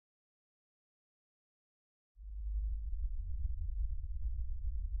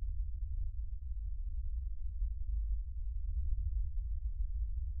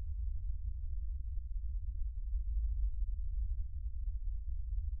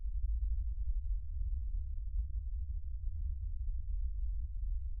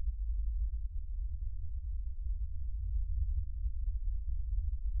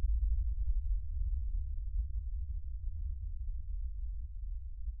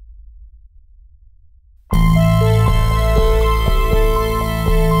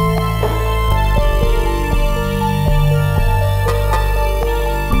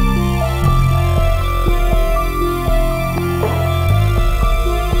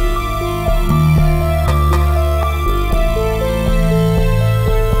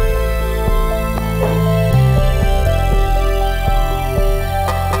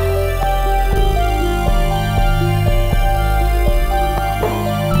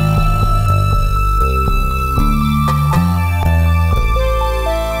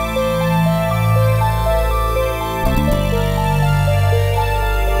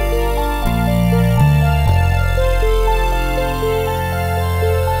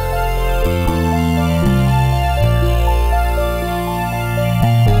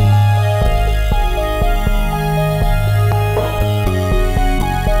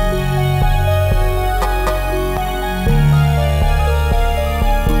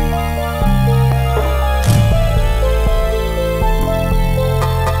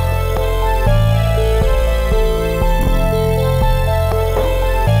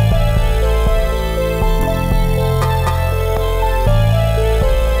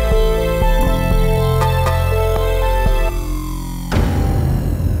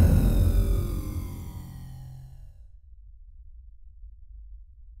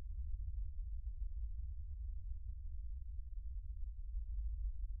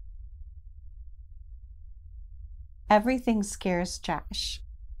Everything scares Josh.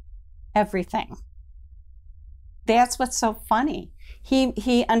 Everything. That's what's so funny.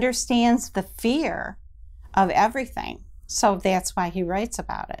 He understands the fear of everything. So that's why he writes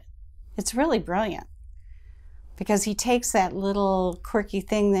about it. It's really brilliant because he takes that little quirky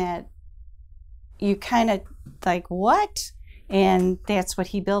thing that you kind of like, what? And that's what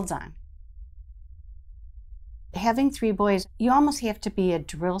he builds on. Having 3 boys, you almost have to be a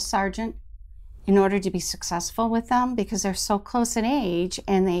drill sergeant in order to be successful with them because they're so close in age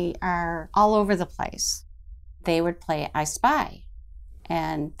and they are all over the place. They would play I Spy,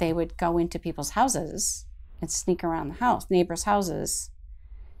 and they would go into people's houses and sneak around the house, neighbors' houses,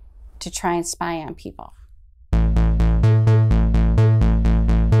 to try and spy on people.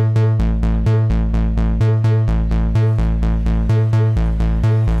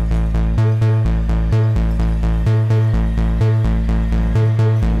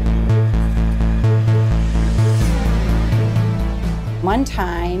 One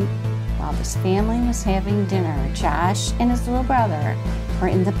time, while this family was having dinner, Josh and his little brother were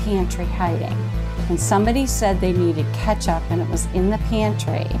in the pantry hiding. And somebody said they needed ketchup and it was in the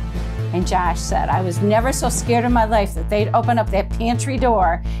pantry. And Josh said, I was never so scared in my life that they'd open up that pantry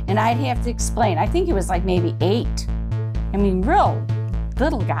door and I'd have to explain. I think he was like maybe 8. I mean, real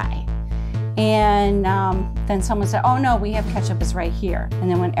little guy. And then someone said, oh no, we have ketchup, it's right here. And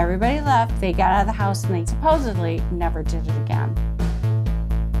then when everybody left, they got out of the house and they supposedly never did it again.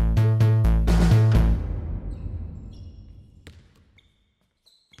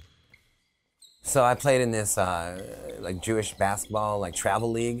 So I played in this like Jewish basketball like travel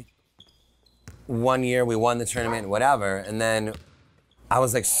league. One year we won the tournament, whatever, and then I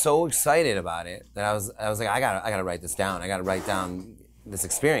was like so excited about it that I was like I gotta write this down. I gotta write down this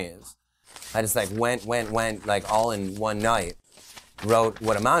experience. I just like went like all in one night. Wrote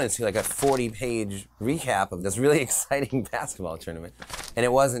what amounted to like a 40-page recap of this really exciting basketball tournament, and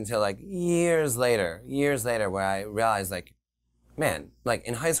it wasn't until like years later where I realized like, man, like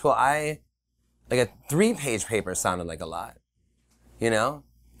in high school like a 3-page paper sounded like a lot, you know?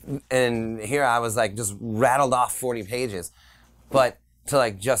 And here I was like just rattled off 40 pages. But to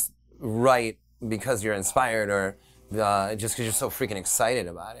like just write because you're inspired or just because you're so freaking excited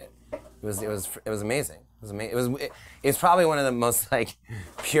about it, it was amazing. It's probably one of the most like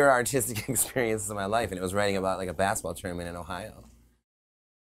pure artistic experiences of my life, and it was writing about like a basketball tournament in Ohio.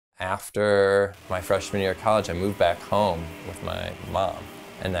 After my freshman year of college, I moved back home with my mom.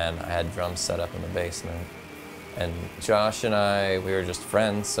 And then I had drums set up in the basement. And Josh and I, we were just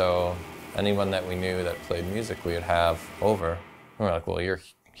friends, so anyone that we knew that played music, we would have over. And we're like, well, you're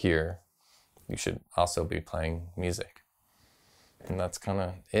here. You should also be playing music. And that's kind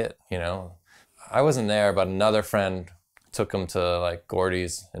of it, you know. I wasn't there, but another friend took him to like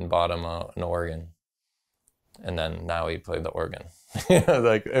Gordy's and bought him an organ. And then now he played the organ.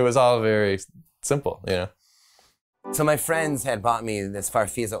 Like, it was all very simple, you know. So my friends had bought me this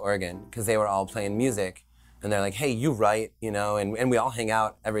Farfisa organ because they were all playing music, and they're like, hey, you write, you know, and we all hang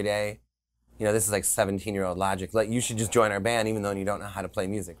out every day. You know, this is like 17-year-old logic. Like, you should just join our band even though you don't know how to play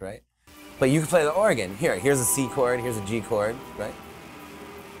music, right? But you can play the organ. Here's a C chord, here's a G chord, right?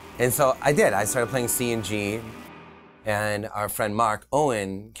 And so I did. I started playing C and G, and our friend Mark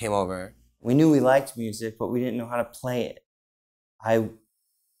Owen came over. We knew we liked music, but we didn't know how to play it. I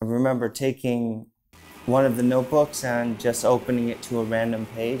remember taking one of the notebooks and just opening it to a random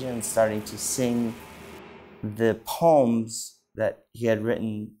page and starting to sing the poems that he had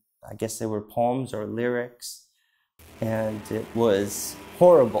written. I guess they were poems or lyrics, and it was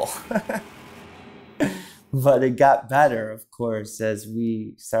horrible. But it got better, of course, as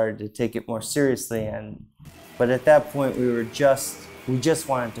we started to take it more seriously. But at that point, we just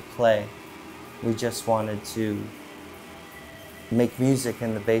wanted to play. We just wanted to make music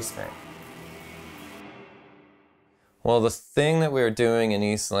in the basement. Well, the thing that we were doing in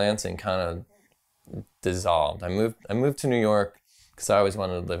East Lansing kind of dissolved. I moved to New York because I always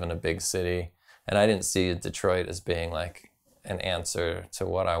wanted to live in a big city, and I didn't see Detroit as being like an answer to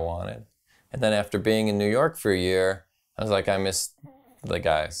what I wanted. And then after being in New York for a year, I was like, I miss the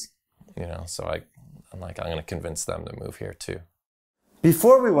guys, you know, so I'm like, I'm going to convince them to move here too.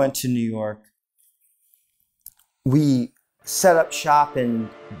 Before we went to New York, we set up shop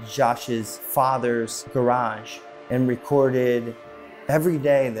in Josh's father's garage and recorded every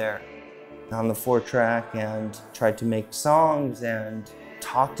day there on the 4-track and tried to make songs and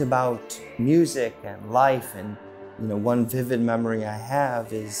talked about music and life. And, you know, one vivid memory I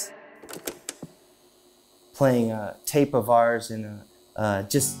have is playing a tape of ours in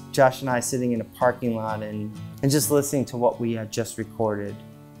just Josh and I sitting in a parking lot and just listening to what we had just recorded.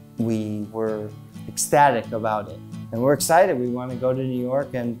 We were ecstatic about it. And we're excited. We want to go to New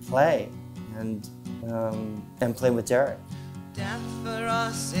York and play play with Derek. Death for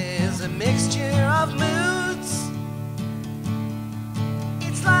us is a mixture of moods.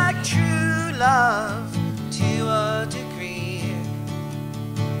 It's like true love to a degree.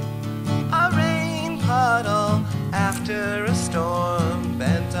 A rain puddle after a storm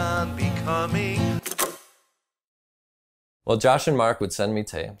bent on becoming. Well, Josh and Mark would send me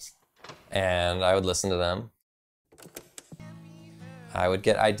tapes, and I would listen to them. I would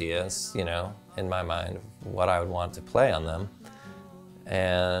get ideas, you know, in my mind of what I would want to play on them.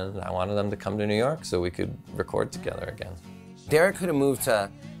 And I wanted them to come to New York so we could record together again. Derek could have moved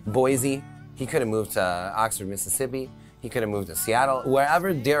to Boise. He could have moved to Oxford, Mississippi. He could have moved to Seattle.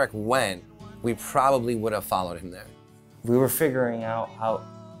 Wherever Derek went, we probably would have followed him there. We were figuring out how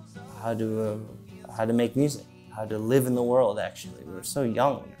to make music, how to live in the world, actually. We were so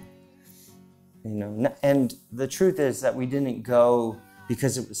young. You know, and the truth is that we didn't go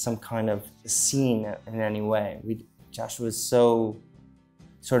because it was some kind of scene in any way. Josh was so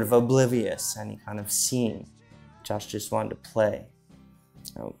sort of oblivious to any kind of scene. Josh just wanted to play,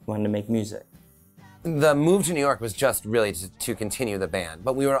 wanted to make music. The move to New York was just really to continue the band,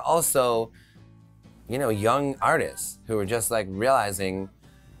 but we were also, you know, young artists who were just like realizing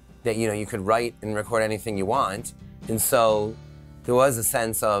that, you know, you could write and record anything you want, and so there was a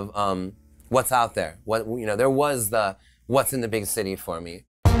sense of what's out there. What, you know, there was the what's in the big city for me.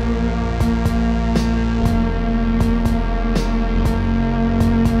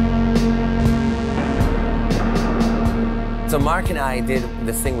 So Mark and I did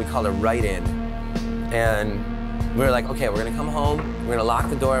this thing we called a write-in, and we were like, okay, we're gonna come home, we're gonna lock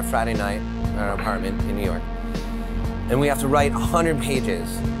the door Friday night in our apartment in New York, and we have to write 100 pages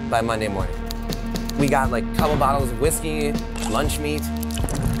by Monday morning. We got like a couple bottles of whiskey, lunch meat,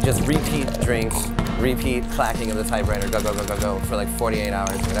 just repeat drinks, repeat clacking of the typewriter, go, go, go, go, go, for like 48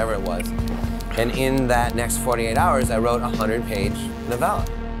 hours, whatever it was. And in that next 48 hours, I wrote a 100-page novella.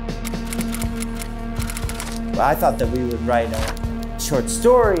 Well, I thought that we would write a short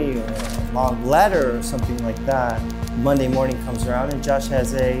story or a long letter or something like that. Monday morning comes around and Josh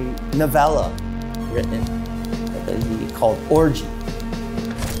has a novella written that he called Orgy.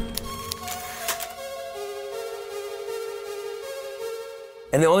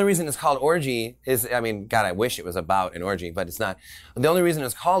 And the only reason it's called Orgy is, I mean, God, I wish it was about an orgy, but it's not. The only reason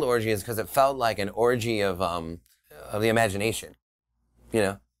it's called Orgy is because it felt like an orgy of the imagination, you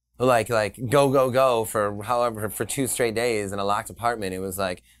know? Like go, go, go for 2 straight days in a locked apartment. It was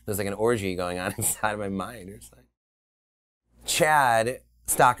like, there's like an orgy going on inside of my mind or something. Chad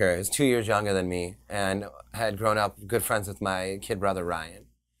Stocker is 2 years younger than me and had grown up good friends with my kid brother, Ryan.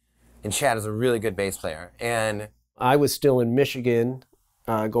 And Chad is a really good bass player. And I was still in Michigan,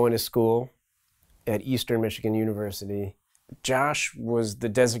 going to school at Eastern Michigan University. Josh was the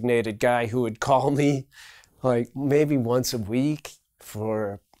designated guy who would call me like maybe once a week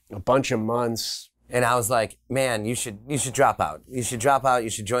for a bunch of months. And I was like, man, you should drop out. You should drop out, you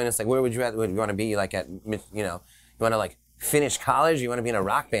should join us. Like, where would you want to be, like, at, you know, you want to, like, finish college? You want to be in a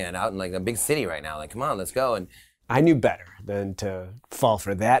rock band out in, like, a big city right now? Like, come on, let's go. And I knew better than to fall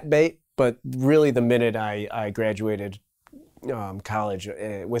for that bait, but really the minute I graduated college,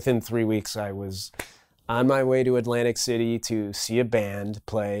 within 3 weeks I was on my way to Atlantic City to see a band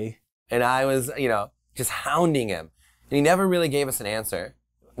play. And I was, you know, just hounding him. And he never really gave us an answer,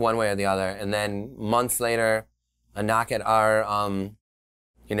 one way or the other. And then months later, a knock at our,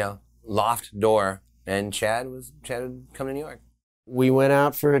 you know, loft door, and Chad had come to New York. We went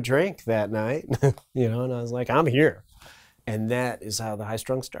out for a drink that night, you know, and I was like, I'm here. And that is how the High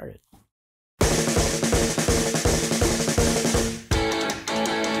Strung started.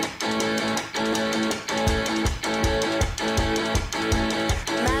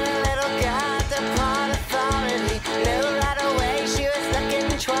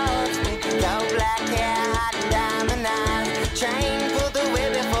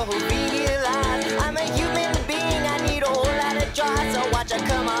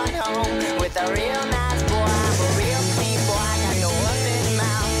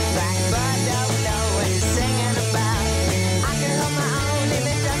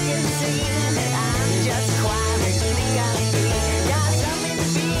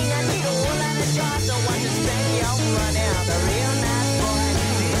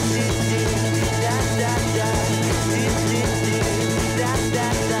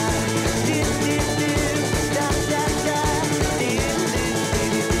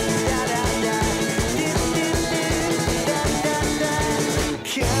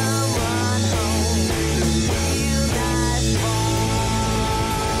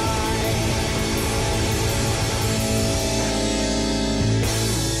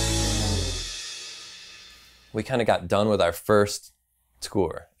 we kind of got done with our first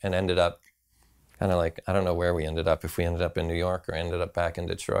tour and ended up kind of like, I don't know where we ended up, if we ended up in New York or ended up back in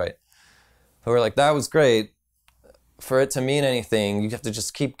Detroit. But we're like, that was great. For it to mean anything, you have to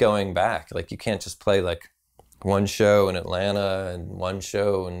just keep going back. Like, you can't just play like one show in Atlanta and one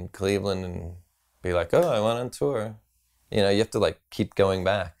show in Cleveland and be like, oh, I went on tour. You know, you have to like keep going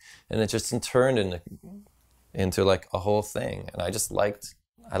back. And it just turned into like a whole thing. And I just liked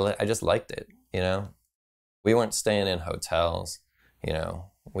it, you know? We weren't staying in hotels, you know?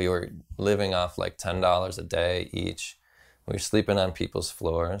 We were living off like $10 a day each. We were sleeping on people's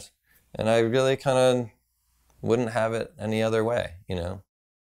floors. And I really kind of wouldn't have it any other way, you know?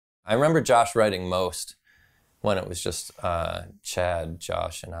 I remember Josh writing most when it was just Chad,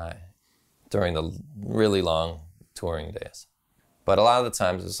 Josh, and I during the really long touring days. But a lot of the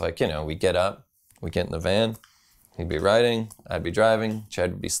times it's like, you know, we get up, we get in the van, he'd be writing, I'd be driving,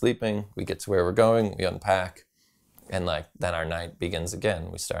 Chad would be sleeping, we get to where we're going, we unpack, and like then our night begins again.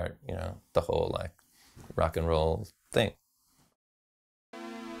 We start, you know, the whole like rock and roll thing.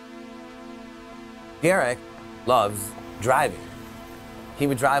 Garrick loves driving. He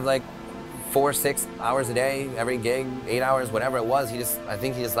would drive like 4, 6 hours a day, every gig, 8 hours, whatever it was. I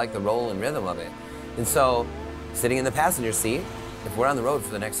think he just liked the roll and rhythm of it. And so, sitting in the passenger seat, if we're on the road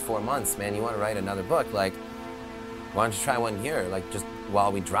for the next 4 months, man, you want to write another book, like, why don't you try one here, like just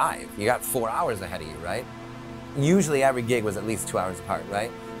while we drive? You got 4 hours ahead of you, right? Usually every gig was at least 2 hours apart,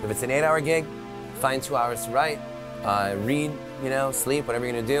 right? If it's an 8-hour gig, find 2 hours to write, read, you know, sleep, whatever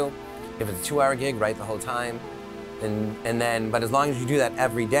you're gonna do. If it's a 2-hour gig, write the whole time. And then, but as long as you do that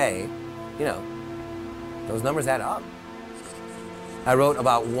every day, you know, those numbers add up. I wrote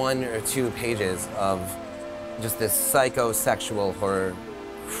about 1 or 2 pages of just this psychosexual horror,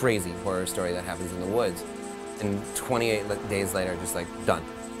 crazy horror story that happens in the woods. And 28 days later, just like, done.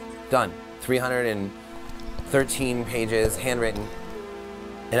 Done. 313 pages, handwritten.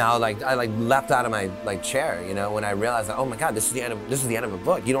 And I leapt out of my chair, you know, when I realized that, oh my God, this is the end of a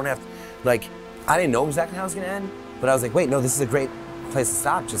book. You don't have to, like, I didn't know exactly how it was gonna end, but I was like, wait, no, this is a great place to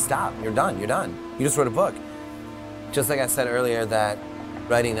stop. Just stop. You're done. You're done. You just wrote a book. Just like I said earlier, that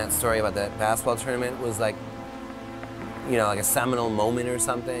writing that story about that basketball tournament was like, you know, like a seminal moment or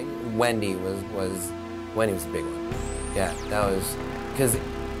something. Wendy was a big one. Yeah, that was, because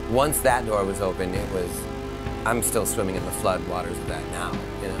once that door was open, I'm still swimming in the flood waters of that now,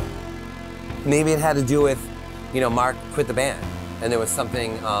 you know. Maybe it had to do with, you know, Mark quit the band, and there was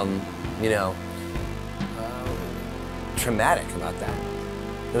something, you know, traumatic about that.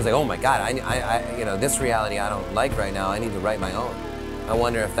 It was like, oh my God, I you know, this reality I don't like right now. I need to write my own. I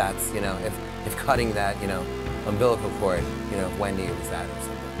wonder if that's, you know, if cutting that, you know, umbilical cord, you know, if Wendy was that or something.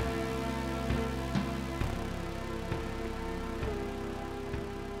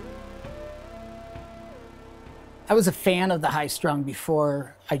 I was a fan of the High Strung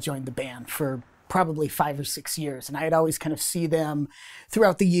before I joined the band for probably 5 or 6 years. And I'd always kind of see them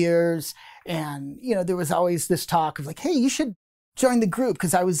throughout the years. And, you know, there was always this talk of like, hey, you should join the group,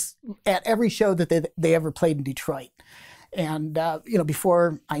 because I was at every show that they ever played in Detroit. And, you know,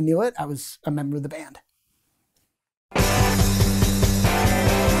 before I knew it, I was a member of the band.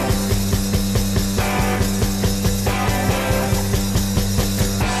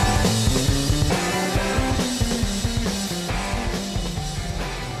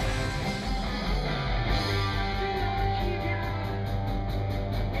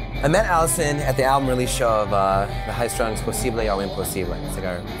 I met Allison at the album release show of the High Strung's Possible o Impossible. It's like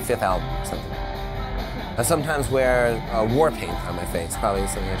our 5th album or something. I sometimes wear war paint on my face, probably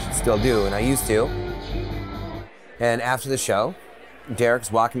something I should still do, and I used to. And after the show,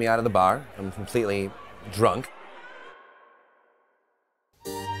 Derek's walking me out of the bar. I'm completely drunk.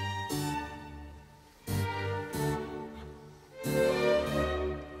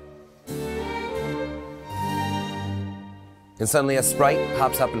 And suddenly a sprite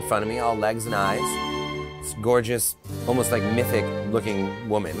pops up in front of me, all legs and eyes. This gorgeous, almost like mythic-looking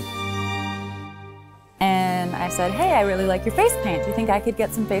woman. And I said, hey, I really like your face paint. Do you think I could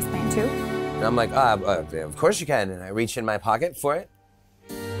get some face paint too? And I'm like, of course you can. And I reach in my pocket for it.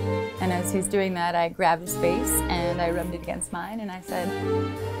 And as he's doing that, I grabbed his face and I rubbed it against mine and I said,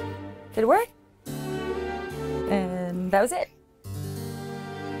 did it work? And that was it.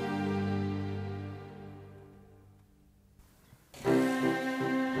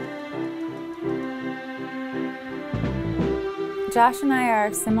 Josh and I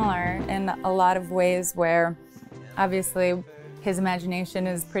are similar in a lot of ways where obviously his imagination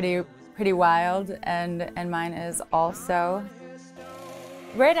is pretty wild and mine is also.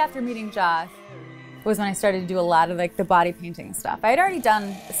 Right after meeting Josh, was when I started to do a lot of like the body painting stuff. I had already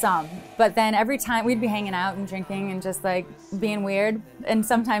done some, but then every time we'd be hanging out and drinking and just like being weird, and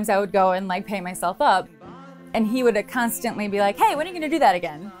sometimes I would go and like paint myself up, and he would constantly be like, hey, when are you gonna do that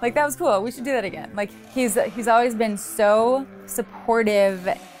again? Like, that was cool, we should do that again. Like, he's always been so supportive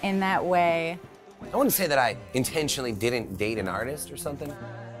in that way. I wouldn't say that I intentionally didn't date an artist or something,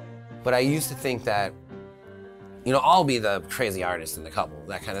 but I used to think that, you know, I'll be the crazy artist in the couple,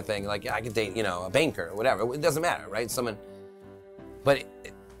 that kind of thing. Like, I could date, you know, a banker or whatever. It doesn't matter, right? Someone. But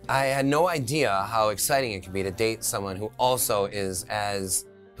I had no idea how exciting it could be to date someone who also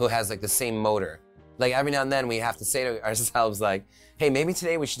who has like the same motor. Like, every now and then we have to say to ourselves, like, hey, maybe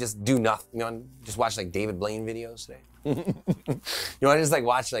today we should just do nothing. You know, just watch like David Blaine videos today. You want to just like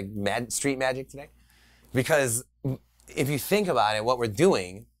watch like street magic today? Because if you think about it, what we're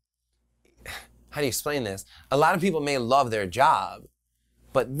doing, how do you explain this? A lot of people may love their job,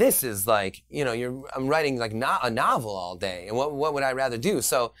 but this is like, you know, I'm writing like a novel all day, and what would I rather do?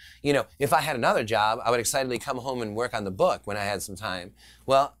 So, you know, if I had another job, I would excitedly come home and work on the book when I had some time.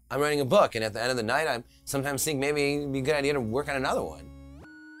 Well, I'm writing a book, and at the end of the night, I sometimes think maybe it'd be a good idea to work on another one.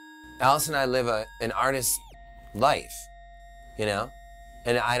 Alice and I live an artist's life, you know,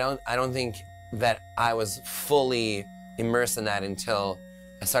 and I don't think that I was fully immersed in that until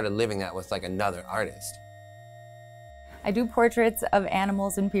I started living that with like another artist. I do portraits of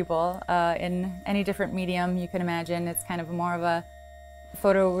animals and people in any different medium you can imagine. It's kind of more of a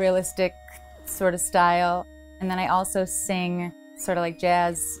photorealistic sort of style. And then I also sing sort of like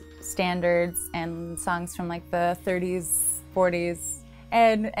jazz standards and songs from like the 30s, 40s.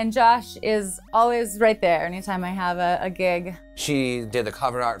 And Josh is always right there anytime I have a gig. She did the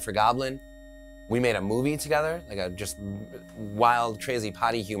cover art for Goblin. We made a movie together, like a just wild, crazy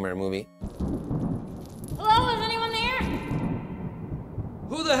potty humor movie. Hello, is anyone there?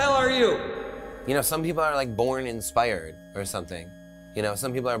 Who the hell are you? You know, some people are like born inspired or something. You know,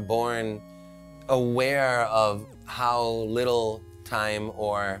 some people are born aware of how little time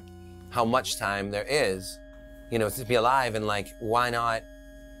or how much time there is, you know, to be alive, and like, why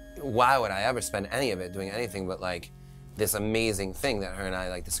would I ever spend any of it doing anything but like this amazing thing that her and I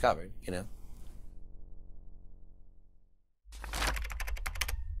like discovered, you know?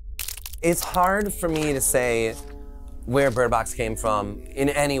 It's hard for me to say where Bird Box came from in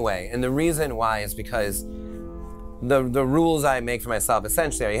any way. And the reason why is because the rules I make for myself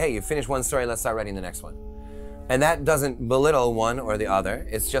essentially are, hey, you finish one story, let's start writing the next one. And that doesn't belittle one or the other.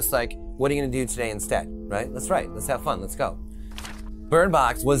 It's just like, what are you gonna do today instead, right? Let's write, let's have fun, let's go. Bird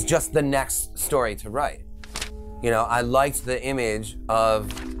Box was just the next story to write. You know, I liked the image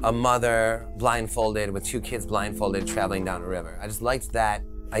of a mother blindfolded with two kids blindfolded traveling down a river. I just liked that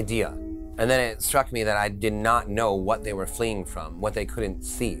idea. And then it struck me that I did not know what they were fleeing from, what they couldn't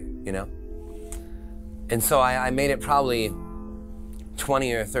see, you know? And so I made it probably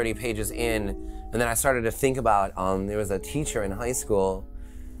 20 or 30 pages in, and then I started to think about, there was a teacher in high school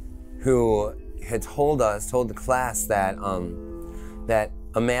who had told the class that, that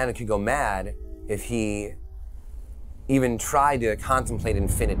a man could go mad if he even tried to contemplate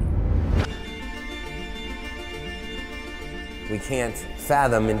infinity. We can't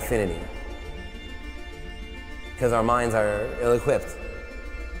fathom infinity because our minds are ill-equipped.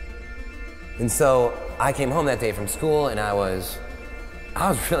 And so I came home that day from school, and I was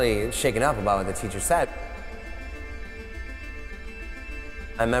really shaken up about what the teacher said.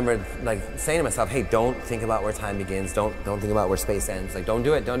 I remember like saying to myself, hey, don't think about where time begins, don't think about where space ends, like don't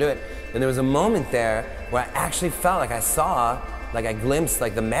do it. And there was a moment there where I actually felt like I saw, like I glimpsed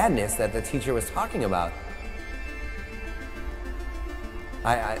like the madness that the teacher was talking about.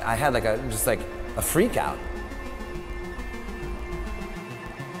 I had like just like a freak out.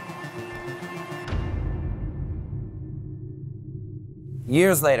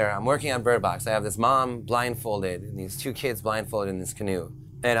 Years later, I'm working on Bird Box. I have this mom blindfolded and these two kids blindfolded in this canoe.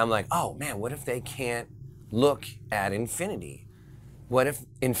 And I'm like, oh man, what if they can't look at infinity? What if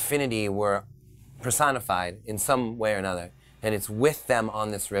infinity were personified in some way or another, and it's with them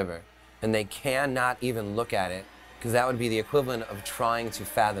on this river, and they cannot even look at it, because that would be the equivalent of trying to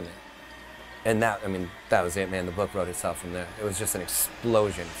fathom it. And that, I mean, that was it, man. The book wrote itself from there. It was just an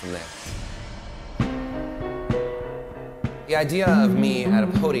explosion from there. The idea of me at a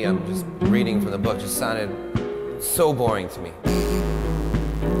podium just reading from the book just sounded so boring to me.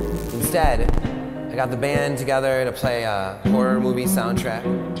 Instead, I got the band together to play a horror movie soundtrack.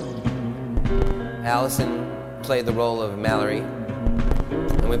 Allison played the role of Mallory,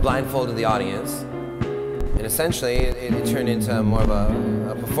 and we blindfolded the audience. And essentially, it turned into more of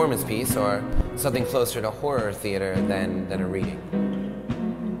a performance piece, or something closer to horror theater than a reading.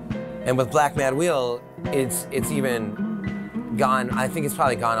 And with Black Mad Wheel, it's even gone. I think it's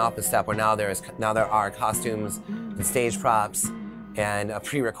probably gone up a step where now there are costumes and stage props and a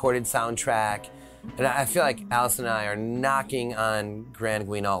pre-recorded soundtrack. And I feel like Alice and I are knocking on Grand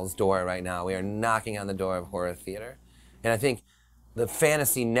Guignol's door right now. We are knocking on the door of horror theater. And I think the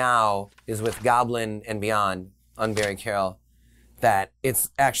fantasy now is with Goblin and Beyond, Unburied Carol, that it's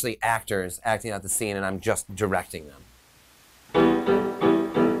actually actors acting out the scene and I'm just directing them.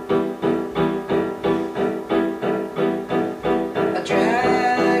 I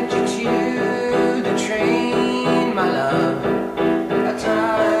dragged you to the train, my love. I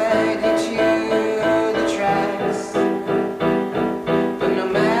tied you to the tracks. But no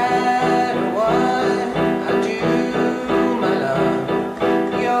matter what I do, my love,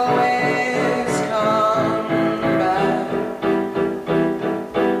 you always come back.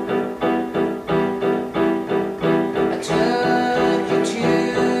 I took you to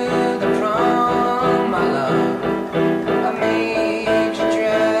the prom, my love. I made you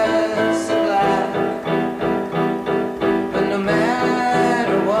dress in black. But no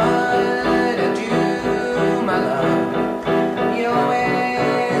matter what I do, my love, you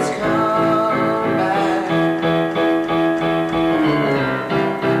always come back.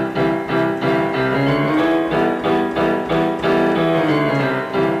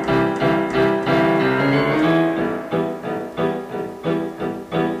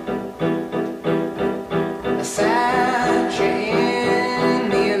 I sat you in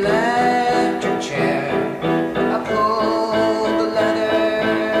the electric chair. I pulled the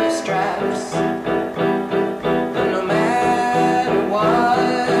leather straps. But no matter what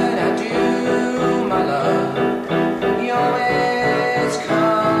I do, my love, you always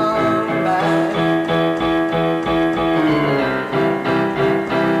come back.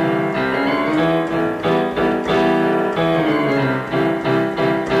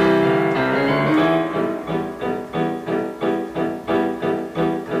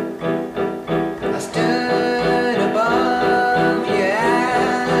 I stood above you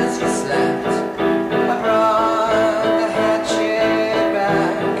as you slept. I brought the hatchet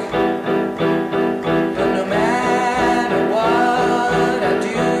back. But no matter what I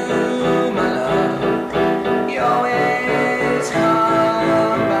do, my love, you always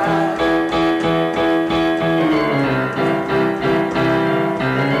come back.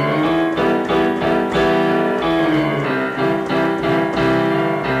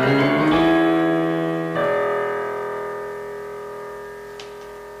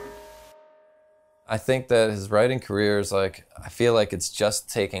 I think that his writing career is like, I feel like it's just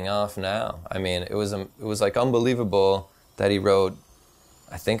taking off now. I mean, it was like unbelievable that he wrote,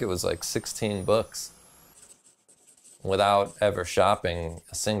 I think it was like 16 books without ever shopping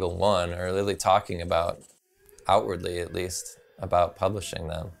a single one or really talking about, outwardly at least, about publishing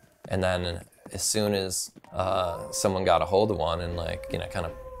them. And then as soon as someone got a hold of one and kind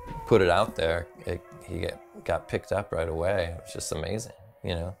of put it out there, he got picked up right away. It was just amazing,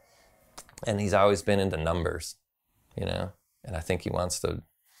 And he's always been into numbers, and I think he wants to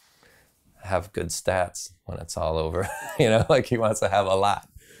have good stats when it's all over, like he wants to have a lot,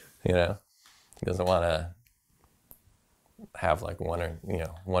 He doesn't want to have like one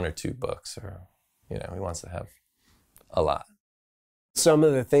or two books or, he wants to have a lot. Some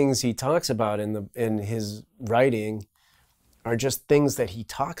of the things he talks about in his writing are just things that he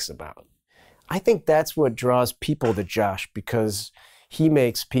talks about. I think that's what draws people to Josh, because he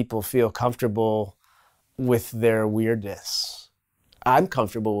makes people feel comfortable with their weirdness. I'm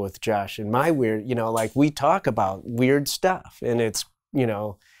comfortable with Josh and my weird, like we talk about weird stuff, and it's,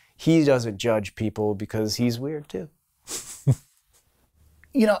 he doesn't judge people because he's weird too.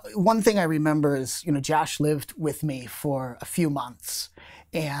 One thing I remember is, Josh lived with me for a few months,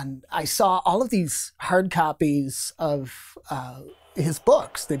 and I saw all of these hard copies of his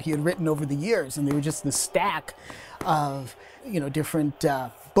books that he had written over the years, and they were just this stack of, different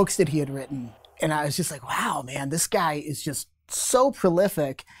books that he had written. And I was just like, wow, man, this guy is just so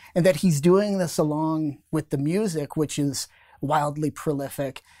prolific, and that he's doing this along with the music, which is wildly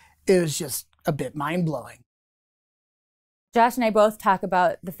prolific. It was just a bit mind-blowing. Josh and I both talk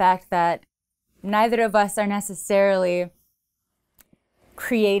about the fact that neither of us are necessarily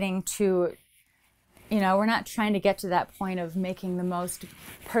creating to, we're not trying to get to that point of making the most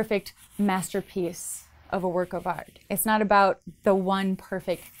perfect masterpiece of a work of art. It's not about the one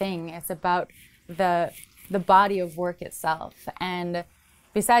perfect thing. It's about the body of work itself. And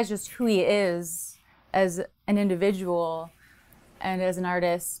besides just who he is as an individual and as an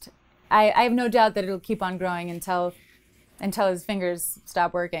artist, I have no doubt that it'll keep on growing until his fingers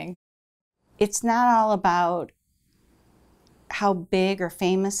stop working. It's not all about how big or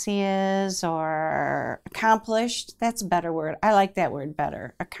famous he is or accomplished. That's a better word. I like that word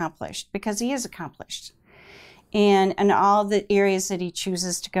better, accomplished, because he is accomplished. And in all the areas that he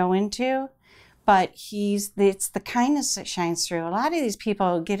chooses to go into, but it's the kindness that shines through. A lot of these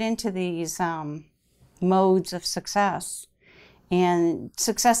people get into these modes of success, and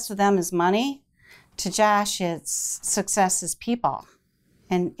success to them is money. To Josh, it's success is people.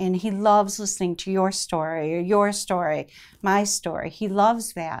 And he loves listening to your story, my story. He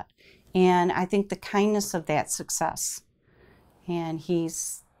loves that. And I think the kindness of that success. And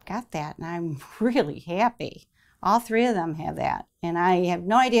he's got that, and I'm really happy. All three of them have that. And I have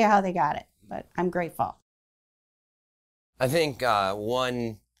no idea how they got it, but I'm grateful. I think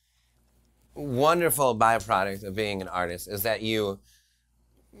one wonderful byproduct of being an artist is that you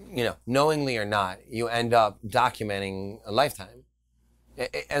know, knowingly or not, you end up documenting a lifetime.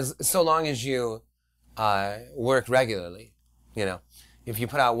 So long as you work regularly, you know. If you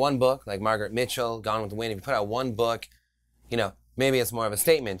put out one book, like Margaret Mitchell, Gone with the Wind, if you put out one book, you know, maybe it's more of a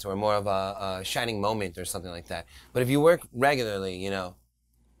statement or more of a shining moment or something like that. But if you work regularly, you know,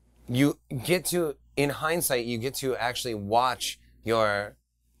 you get to, in hindsight, you get to actually watch your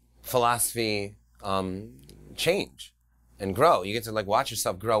philosophy change and grow. You get to like watch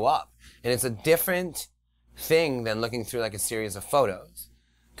yourself grow up. And it's a different thing than looking through like a series of photos.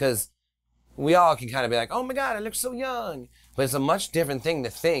 Because we all can kind of be like, oh my God, I look so young. But it's a much different thing to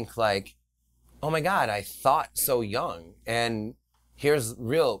think like, oh my God, I thought so young. And here's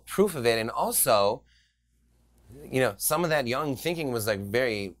real proof of it. And also, you know, some of that young thinking was like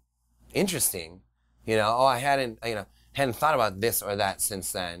very interesting. You know, oh, I hadn't thought about this or that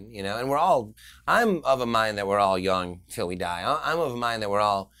since then, you know. And I'm of a mind that we're all young till we die. I'm of a mind that we're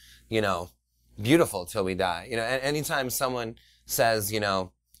all, you know, beautiful till we die. You know, and anytime someone says, you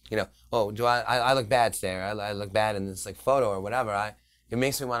know, oh, do I look bad today, or I look bad in this like photo or whatever, it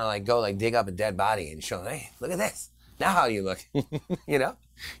makes me want to like go like dig up a dead body and show them, hey, look at this. Now how do you look? You know,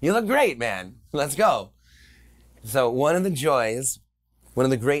 you look great, man. Let's go. So one of the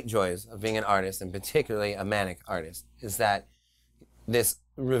great joys of being an artist, and particularly a manic artist, is that this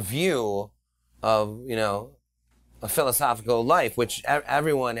review of, you know, a philosophical life, which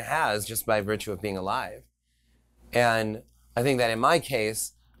everyone has just by virtue of being alive. And I think that in my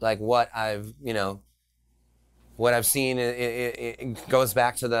case, like what I've seen, it goes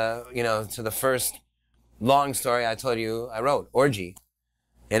back to the first long story I told you I wrote, Orgy.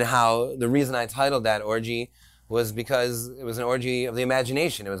 And how the reason I titled that Orgy was because it was an orgy of the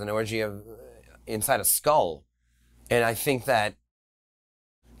imagination. It was an orgy of inside a skull. And I think that,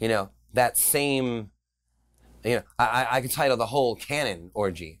 you know, that same, you know, I could title the whole canon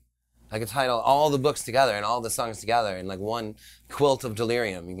Orgy. I could title all the books together and all the songs together in like one quilt of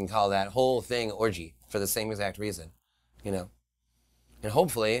Delirium. You can call that whole thing Orgy for the same exact reason, you know. And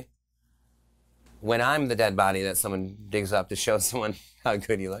hopefully, when I'm the dead body that someone digs up to show someone how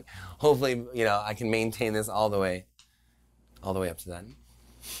good you look, hopefully, you know, I can maintain this all the way up to then.